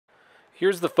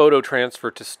Here's the photo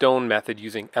transfer to stone method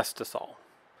using Estisol.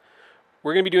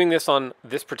 We're going to be doing this on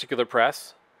this particular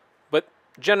press, but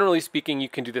generally speaking you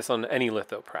can do this on any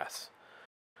litho press.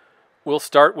 We'll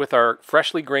start with our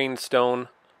freshly grained stone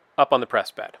up on the press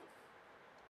bed.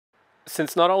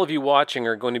 Since not all of you watching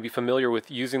are going to be familiar with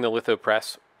using the litho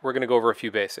press, we're going to go over a few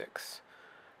basics.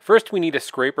 First, we need a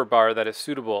scraper bar that is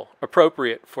suitable,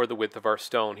 appropriate for the width of our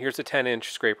stone. Here's a 10-inch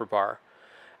scraper bar.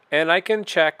 And I can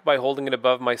check by holding it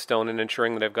above my stone and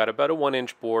ensuring that I've got about a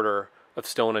 1-inch border of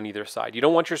stone on either side. You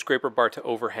don't want your scraper bar to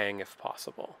overhang if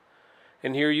possible.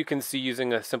 And here you can see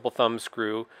using a simple thumb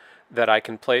screw that I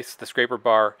can place the scraper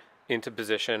bar into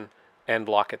position and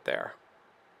lock it there.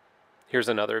 Here's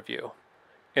another view.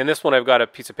 In this one I've got a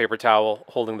piece of paper towel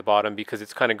holding the bottom because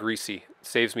it's kind of greasy. It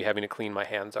saves me having to clean my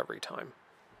hands every time.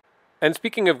 And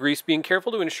speaking of grease, being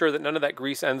careful to ensure that none of that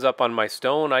grease ends up on my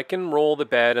stone, I can roll the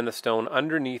bed and the stone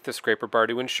underneath the scraper bar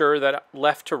to ensure that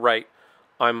left to right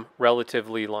I'm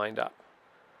relatively lined up.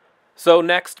 So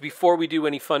next, before we do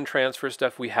any fun transfer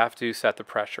stuff, we have to set the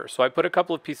pressure. So I put a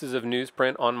couple of pieces of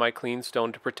newsprint on my clean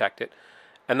stone to protect it,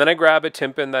 and then I grab a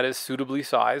tympan that is suitably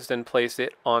sized and place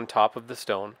it on top of the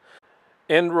stone,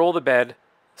 and roll the bed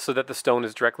so that the stone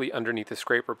is directly underneath the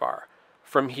scraper bar.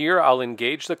 From here I'll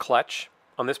engage the clutch.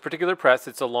 On this particular press,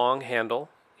 it's a long handle.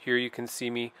 Here you can see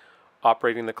me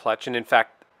operating the clutch, and in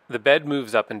fact, the bed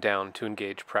moves up and down to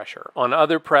engage pressure. On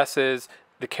other presses,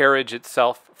 the carriage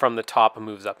itself from the top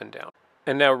moves up and down.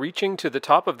 And now reaching to the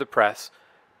top of the press,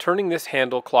 turning this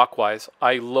handle clockwise,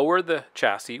 I lower the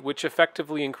chassis, which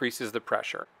effectively increases the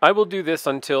pressure. I will do this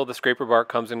until the scraper bar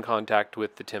comes in contact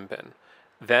with the tympan.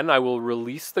 Then I will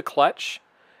release the clutch,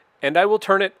 and I will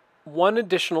turn it one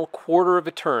additional quarter of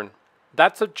a turn.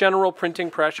 That's a general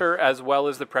printing pressure as well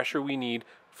as the pressure we need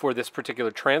for this particular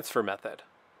transfer method.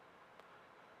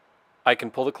 I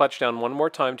can pull the clutch down one more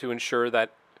time to ensure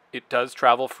that it does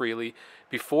travel freely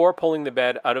before pulling the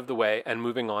bed out of the way and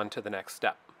moving on to the next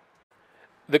step.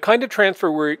 The kind of transfer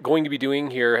we're going to be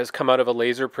doing here has come out of a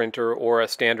laser printer or a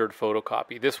standard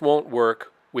photocopy. This won't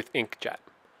work with inkjet.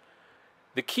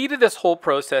 The key to this whole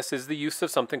process is the use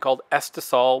of something called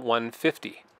Estisol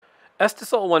 150.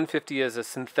 Estisol 150 is a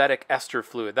synthetic ester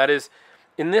fluid. That is,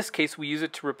 in this case, we use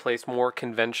it to replace more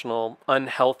conventional,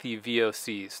 unhealthy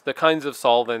VOCs, the kinds of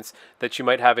solvents that you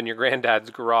might have in your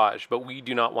granddad's garage, but we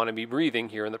do not want to be breathing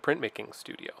here in the printmaking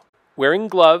studio. Wearing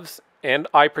gloves and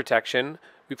eye protection,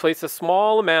 we place a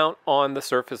small amount on the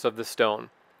surface of the stone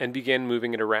and begin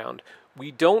moving it around. We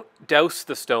don't douse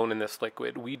the stone in this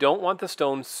liquid. We don't want the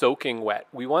stone soaking wet.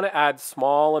 We want to add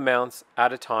small amounts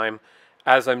at a time,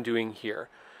 as I'm doing here.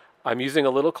 I'm using a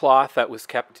little cloth that was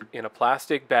kept in a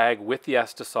plastic bag with the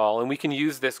Estisol, and we can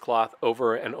use this cloth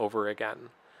over and over again.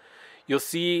 You'll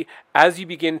see as you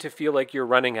begin to feel like you're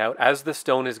running out, as the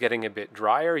stone is getting a bit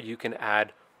drier, you can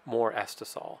add more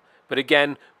Estisol. But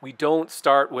again, we don't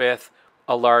start with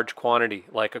a large quantity,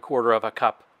 like 1/4 of a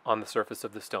cup on the surface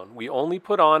of the stone. We only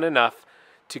put on enough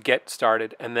to get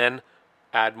started and then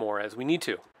add more as we need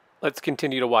to. Let's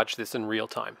continue to watch this in real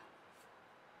time.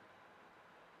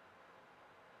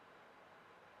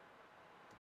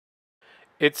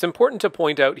 It's important to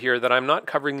point out here that I'm not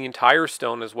covering the entire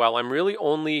stone as well. I'm really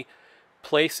only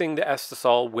placing the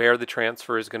Estisol where the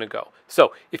transfer is going to go.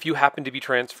 So if you happen to be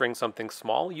transferring something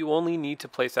small, you only need to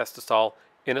place Estisol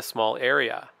in a small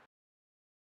area.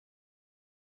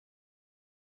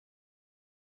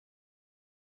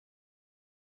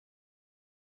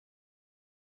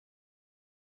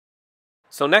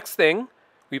 So next thing,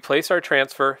 we place our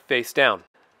transfer face down.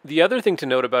 The other thing to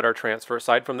note about our transfer,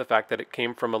 aside from the fact that it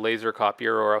came from a laser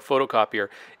copier or a photocopier,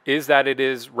 is that it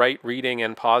is right reading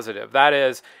and positive. That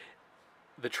is,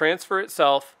 the transfer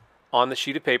itself on the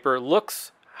sheet of paper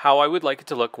looks how I would like it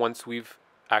to look once we've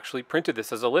actually printed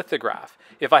this as a lithograph.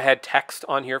 If I had text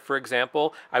on here, for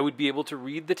example, I would be able to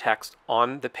read the text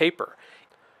on the paper.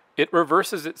 It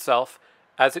reverses itself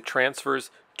as it transfers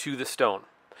to the stone.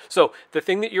 So the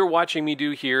thing that you're watching me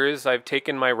do here is I've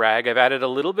taken my rag, I've added a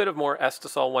little bit of more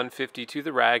Estisol 150 to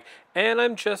the rag, and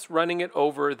I'm just running it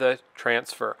over the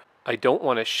transfer. I don't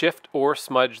want to shift or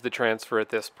smudge the transfer at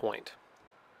this point.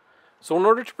 So in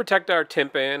order to protect our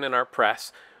tympan and our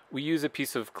press, we use a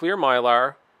piece of clear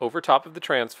mylar over top of the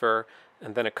transfer,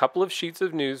 and then a couple of sheets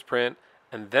of newsprint,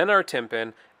 and then our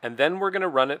tympan, and then we're going to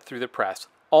run it through the press,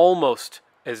 almost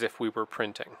as if we were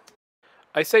printing.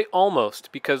 I say almost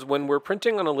because when we're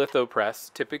printing on a litho press,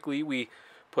 typically we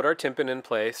put our tympan in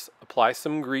place, apply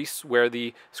some grease where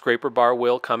the scraper bar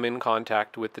will come in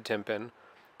contact with the tympan,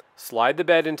 slide the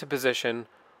bed into position,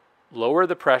 lower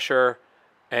the pressure,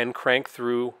 and crank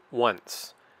through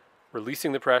once,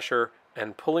 releasing the pressure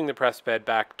and pulling the press bed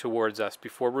back towards us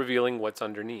before revealing what's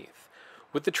underneath.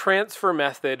 With the transfer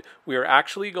method, we are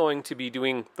actually going to be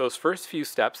doing those first few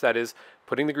steps, that is,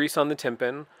 putting the grease on the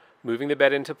tympan, moving the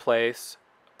bed into place,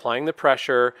 applying the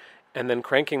pressure, and then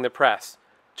cranking the press,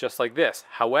 just like this.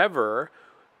 However,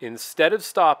 instead of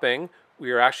stopping,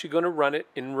 we are actually going to run it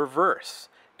in reverse.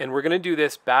 And we're going to do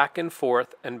this back and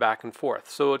forth and back and forth.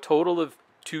 So a total of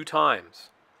 2 times.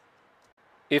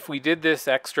 If we did this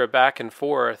extra back and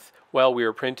forth while we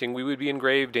were printing, we would be in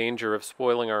grave danger of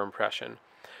spoiling our impression.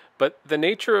 But the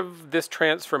nature of this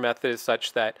transfer method is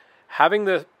such that having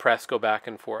the press go back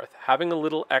and forth, having a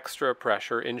little extra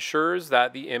pressure, ensures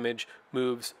that the image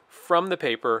moves from the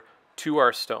paper to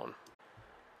our stone.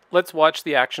 Let's watch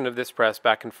the action of this press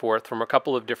back and forth from a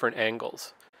couple of different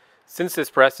angles. Since this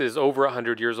press is over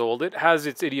 100 years old, it has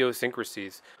its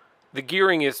idiosyncrasies. The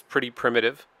gearing is pretty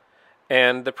primitive,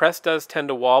 and the press does tend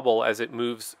to wobble as it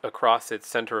moves across its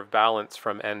center of balance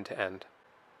from end to end.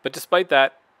 But despite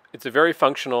that, it's a very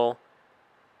functional,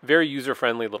 very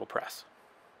user-friendly little press.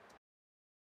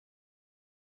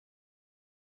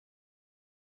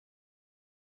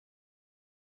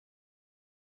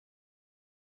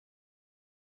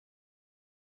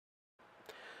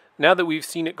 Now that we've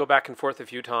seen it go back and forth a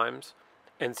few times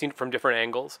and seen it from different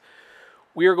angles,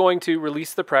 we are going to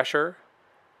release the pressure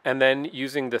and then,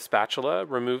 using the spatula,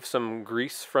 remove some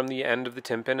grease from the end of the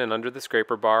tympan and under the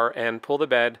scraper bar and pull the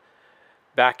bed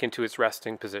back into its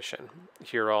resting position.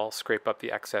 Here I'll scrape up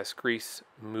the excess grease,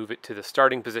 move it to the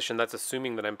starting position. That's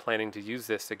assuming that I'm planning to use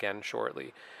this again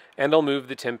shortly. And I'll move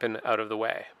the tympan out of the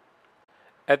way.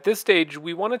 At this stage,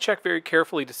 we want to check very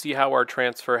carefully to see how our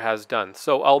transfer has done.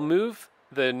 So I'll move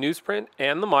the newsprint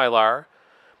and the mylar,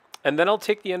 and then I'll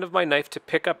take the end of my knife to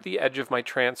pick up the edge of my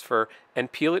transfer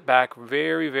and peel it back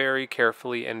very, very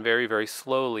carefully and very, very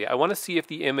slowly. I want to see if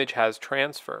the image has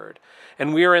transferred.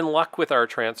 And we are in luck with our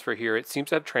transfer here. It seems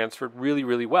to have transferred really,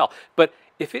 really well. But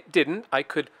if it didn't, I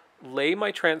could lay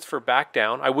my transfer back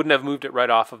down. I wouldn't have moved it right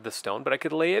off of the stone, but I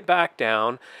could lay it back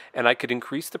down and I could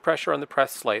increase the pressure on the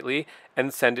press slightly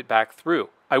and send it back through.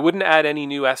 I wouldn't add any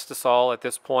new Estisol at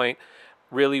this point.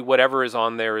 Really, whatever is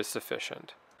on there is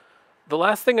sufficient. The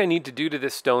last thing I need to do to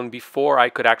this stone before I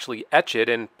could actually etch it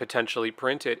and potentially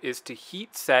print it is to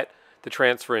heat set the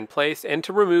transfer in place and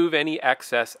to remove any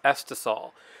excess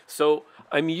Estisol. So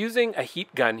I'm using a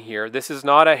heat gun here. This is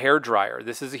not a hair dryer.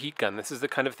 This is a heat gun. This is the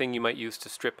kind of thing you might use to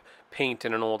strip paint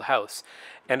in an old house.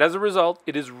 And as a result,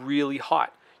 it is really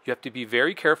hot. You have to be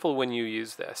very careful when you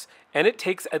use this. And it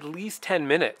takes at least 10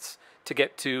 minutes to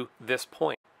get to this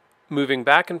point. Moving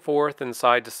back and forth and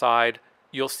side to side,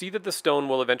 you'll see that the stone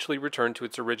will eventually return to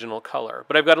its original color.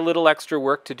 But I've got a little extra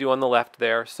work to do on the left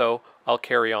there, so I'll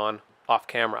carry on off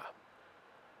camera.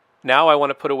 Now I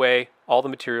want to put away all the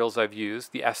materials I've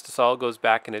used. The Estisol goes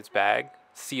back in its bag,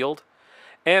 sealed.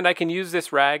 And I can use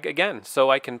this rag again,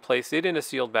 so I can place it in a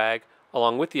sealed bag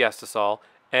along with the Estisol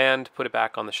and put it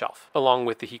back on the shelf, along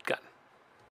with the heat gun.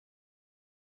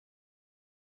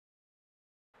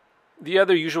 The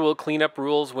other usual cleanup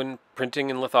rules when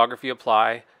printing and lithography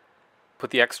apply.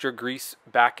 Put the extra grease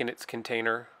back in its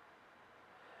container.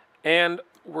 And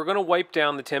we're going to wipe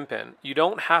down the tympan. You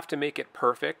don't have to make it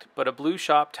perfect, but a blue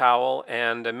shop towel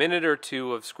and a minute or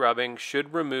 2 of scrubbing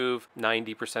should remove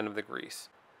 90% of the grease.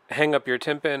 Hang up your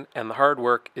tympan and the hard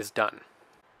work is done.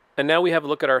 And now we have a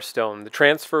look at our stone. The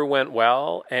transfer went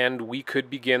well and we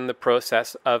could begin the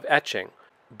process of etching.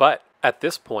 But at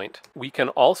this point, we can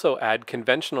also add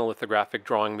conventional lithographic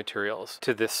drawing materials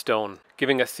to this stone,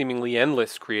 giving us seemingly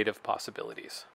endless creative possibilities.